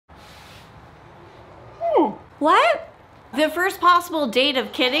What? The first possible date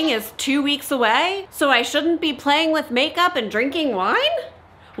of kidding is 2 weeks away? So I shouldn't be playing with makeup and drinking wine?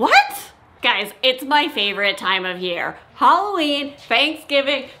 What? Guys, it's my favorite time of year. Halloween,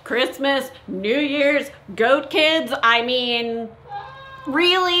 Thanksgiving, Christmas, New Year's, goat kids. I mean,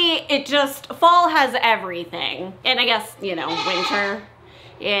 really, fall has everything. And I guess, you know,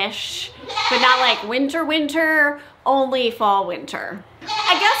 winter-ish, but not like winter, only fall, winter.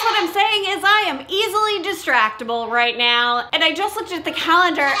 I guess what I'm saying is I am easily distractible right now, and I just looked at the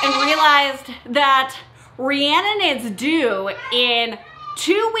calendar and realized that Rhiannon is due in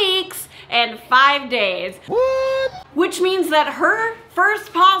 2 weeks and 5 days. What? Which means that her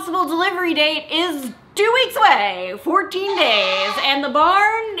first possible delivery date is 2 weeks away, 14 days, and the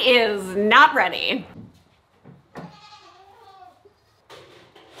barn is not ready.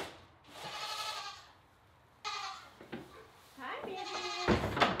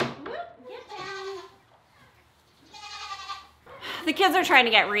 The kids are trying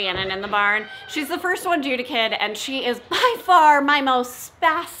to get Rhiannon in the barn. She's the first one due to kid, and she is by far my most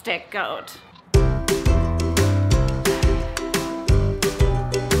spastic goat.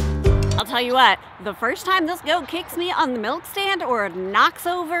 I'll tell you what, the first time this goat kicks me on the milk stand or knocks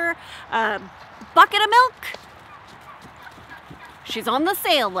over a bucket of milk, she's on the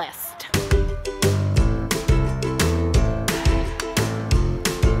sale list.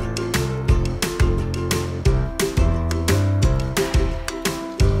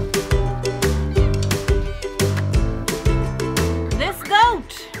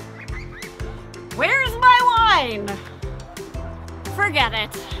 Where's my wine? Forget it.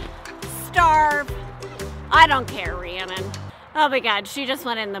 Starve. I don't care, Rhiannon. Oh my God, she just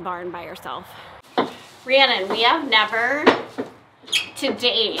went in the barn by herself. Rhiannon, we have never to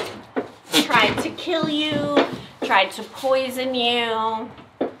date tried to kill you, tried to poison you.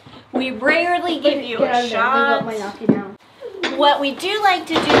 We rarely give you a shot. What we do like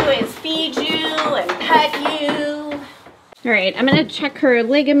to do is feed you and pet you. All right, I'm gonna check her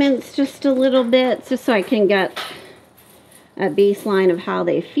ligaments just a little bit, just so I can get a baseline of how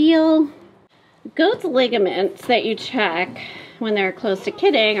they feel. Goat's ligaments that you check when they're close to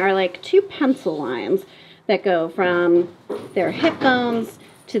kidding are like 2 pencil lines that go from their hip bones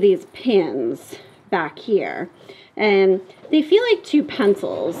to these pins back here. And they feel like 2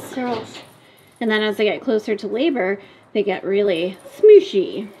 pencils. And then as they get closer to labor, they get really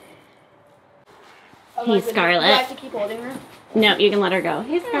smooshy. Hey, Scarlett. Do I have to keep holding her? No, you can let her go.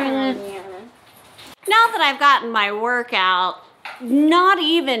 Hey, Scarlett. Now that I've gotten my workout, not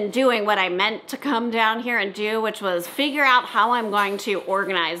even doing what I meant to come down here and do, which was figure out how I'm going to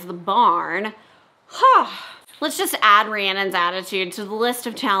organize the barn, let's just add Rhiannon's attitude to the list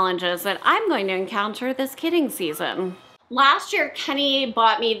of challenges that I'm going to encounter this kidding season. Last year, Kenny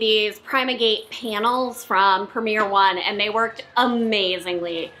bought me these Primagate panels from Premier One, and they worked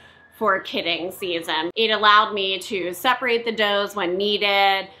amazingly for kidding season. It allowed me to separate the does when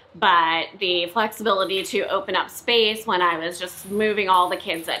needed, but the flexibility to open up space when I was just moving all the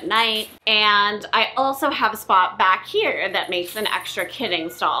kids at night. And I also have a spot back here that makes an extra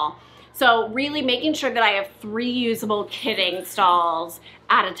kidding stall. So really making sure that I have 3 usable kidding stalls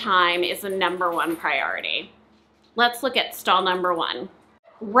at a time is the #1 priority. Let's look at stall number 1.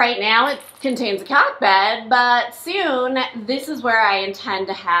 Right now it contains a cat bed, but soon this is where I intend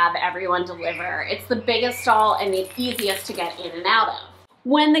to have everyone deliver. It's the biggest stall and the easiest to get in and out of.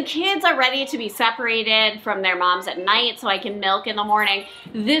 When the kids are ready to be separated from their moms at night so I can milk in the morning,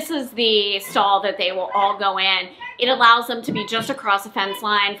 this is the stall that they will all go in. It allows them to be just across the fence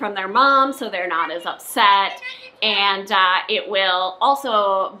line from their mom so they're not as upset, and it will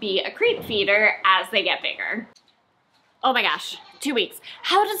also be a creep feeder as they get bigger. Oh my gosh, 2 weeks.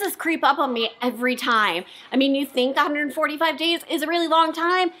 How does this creep up on me every time? I mean, you think 145 days is a really long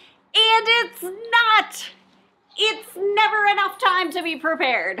time, and it's not. It's never enough time to be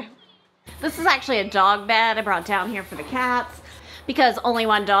prepared. This is actually a dog bed I brought down here for the cats because only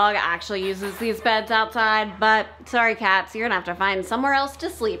one dog actually uses these beds outside, but sorry cats, you're gonna have to find somewhere else to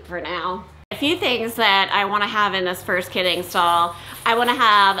sleep for now. A few things that I wanna have in this first kidding stall. I wanna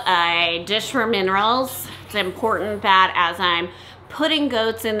have a dish for minerals. It's important that as I'm putting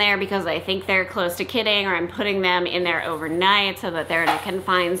goats in there because I think they're close to kidding, or I'm putting them in there overnight so that they're in a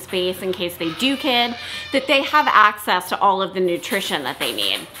confined space in case they do kid, that they have access to all of the nutrition that they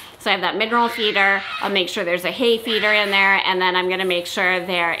need. So I have that mineral feeder, I'll make sure there's a hay feeder in there, and then I'm gonna make sure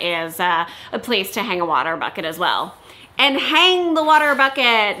there is a place to hang a water bucket as well. And hang the water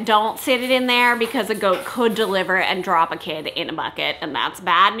bucket, don't sit it in there because a goat could deliver and drop a kid in a bucket, and that's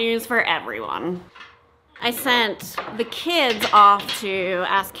bad news for everyone. I sent the kids off to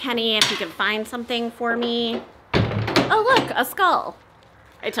ask Kenny if he could find something for me. Oh look, a skull.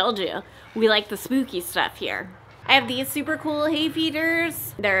 I told you, we like the spooky stuff here. I have these super cool hay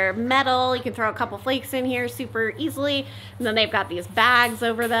feeders. They're metal, you can throw a couple flakes in here super easily. And then they've got these bags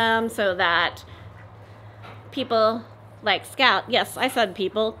over them so that people like Scout, yes, I said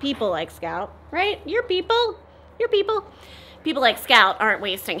people like Scout, right? You're people. People like Scout aren't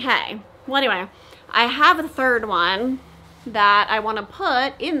wasting hay. Well, anyway, I have a third one that I want to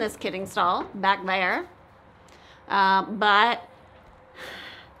put in this kidding stall back there, but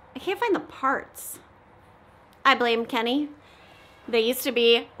I can't find the parts. I blame Kenny. They used to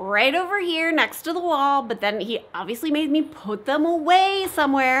be right over here next to the wall, but then he obviously made me put them away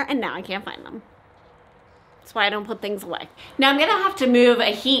somewhere, and now I can't find them. That's why I don't put things away. Now I'm gonna have to move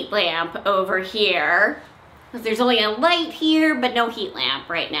a heat lamp over here because there's only a light here, but no heat lamp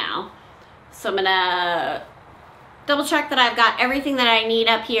right now. So I'm gonna double check that I've got everything that I need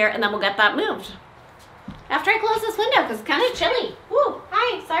up here, and then we'll get that moved. After I close this window, because it's kind of chilly. Woo,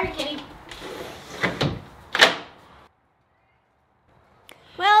 hi, sorry kitty.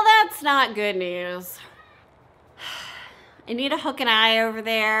 Well, that's not good news. I need a hook and eye over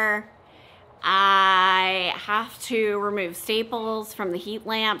there. I have to remove staples from the heat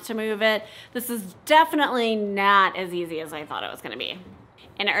lamp to move it. This is definitely not as easy as I thought it was gonna be.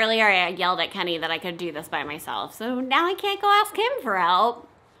 And earlier I yelled at Kenny that I could do this by myself, so now I can't go ask him for help.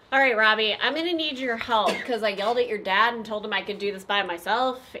 All right, Robbie, I'm gonna need your help because I yelled at your dad and told him I could do this by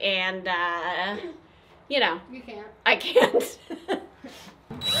myself, and you know. You can't. I can't.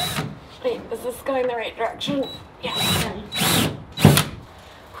 Wait, is this going the right direction? Yeah.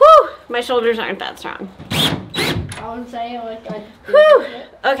 Whew, my shoulders aren't that strong. I would say like I just Whew.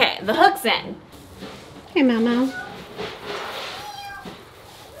 Okay, the hook's in. Hey, Mama.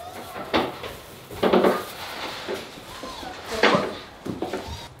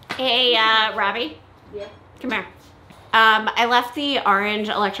 Hey, Robbie. Yeah. Come here. I left the orange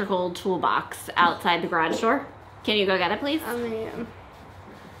electrical toolbox outside the garage door. Can you go get it, please? I mean,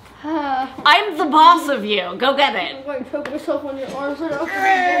 I'm the boss of you. Go get it. I'm going to choke myself on your arms and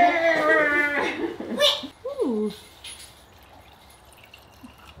Ooh.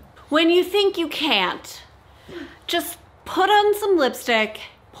 When you think you can't, just put on some lipstick,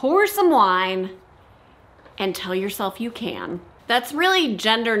 pour some wine, and tell yourself you can. That's really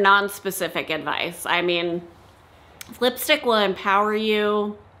gender non-specific advice. I mean, lipstick will empower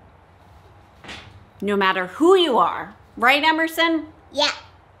you no matter who you are. Right, Emerson? Yeah.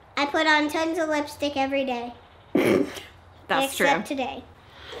 I put on tons of lipstick every day. That's true. Except today.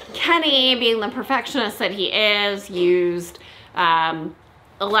 Kenny, being the perfectionist that he is, used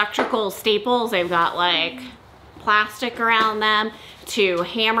electrical staples. They've got like plastic around them to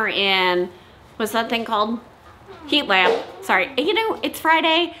hammer in, what's that thing called? Heat lamp. Sorry, you know, it's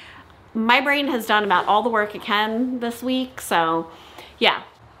Friday. My brain has done about all the work it can this week, so yeah.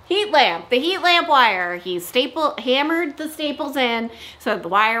 Heat lamp, the heat lamp wire. He hammered the staples in so the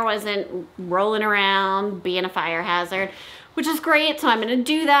wire wasn't rolling around, being a fire hazard, which is great. So I'm gonna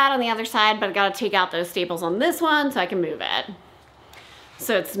do that on the other side, but I gotta take out those staples on this one so I can move it.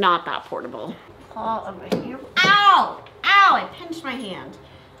 So it's not that portable. Claw of my hand. Ow! Ow! I pinched my hand.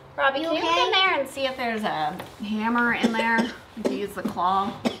 Robbie, can you look in there and see if there's a hammer in there to use the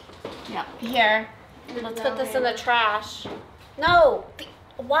claw? Yeah. Here. Let's put this in the trash. No!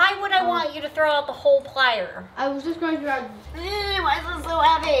 Why would I want you to throw out the whole plier? I was just going to grab. Why is this so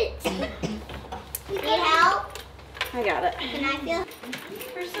heavy? Need help? I got it. Can I feel?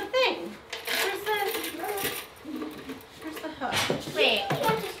 Where's the thing? Where's the hook? Wait.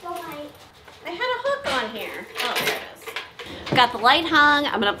 I had a hook on here. Oh, there it is. Got the light hung.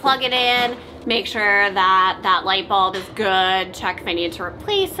 I'm gonna plug it in. Make sure that that light bulb is good. Check if I need to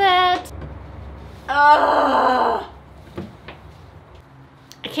replace it. Ugh.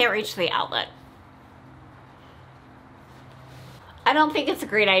 I can't reach the outlet. I don't think it's a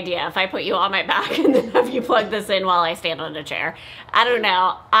great idea if I put you on my back and then have you plug this in while I stand on a chair. I don't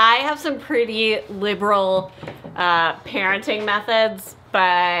know. I have some pretty liberal parenting methods,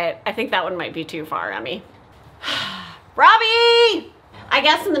 but I think that one might be too far on me. Robbie! I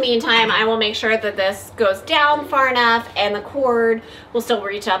guess in the meantime, I will make sure that this goes down far enough and the cord will still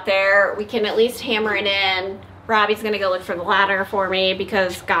reach up there. We can at least hammer it in. Robbie's gonna go look for the ladder for me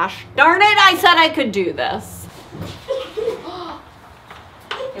because gosh darn it, I said I could do this.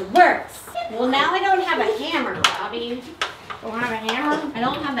 It works. Well, now I don't have a hammer, Robbie. Don't have a hammer? I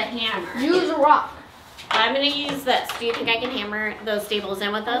don't have a hammer. Use a rock. I'm gonna use this. Do you think I can hammer those staples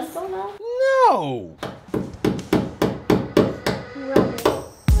in with this? No!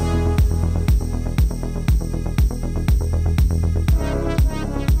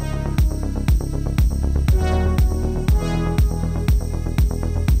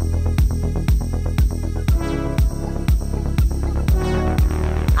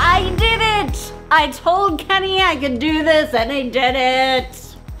 I told Kenny I could do this and he did it.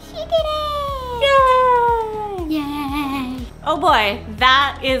 She did it! Yay! Yay! Oh boy,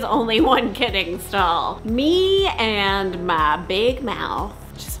 that is only one kidding stall. Me and my big mouth.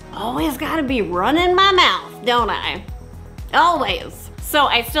 Just always gotta be running my mouth, don't I? Always. So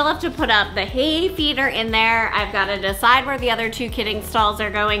I still have to put up the hay feeder in there. I've got to decide where the other 2 kidding stalls are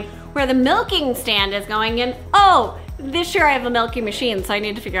going, where the milking stand is going, and oh, this year I have a milking machine, so I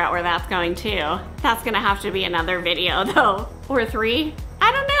need to figure out where that's going too. That's gonna have to be another video though, or 3.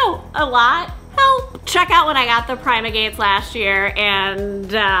 I don't know, a lot. Help! Check out when I got the Primagates last year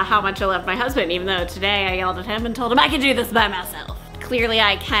and how much I love my husband, even though today I yelled at him and told him I could do this by myself. Clearly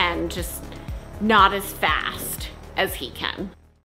I can, just not as fast as he can.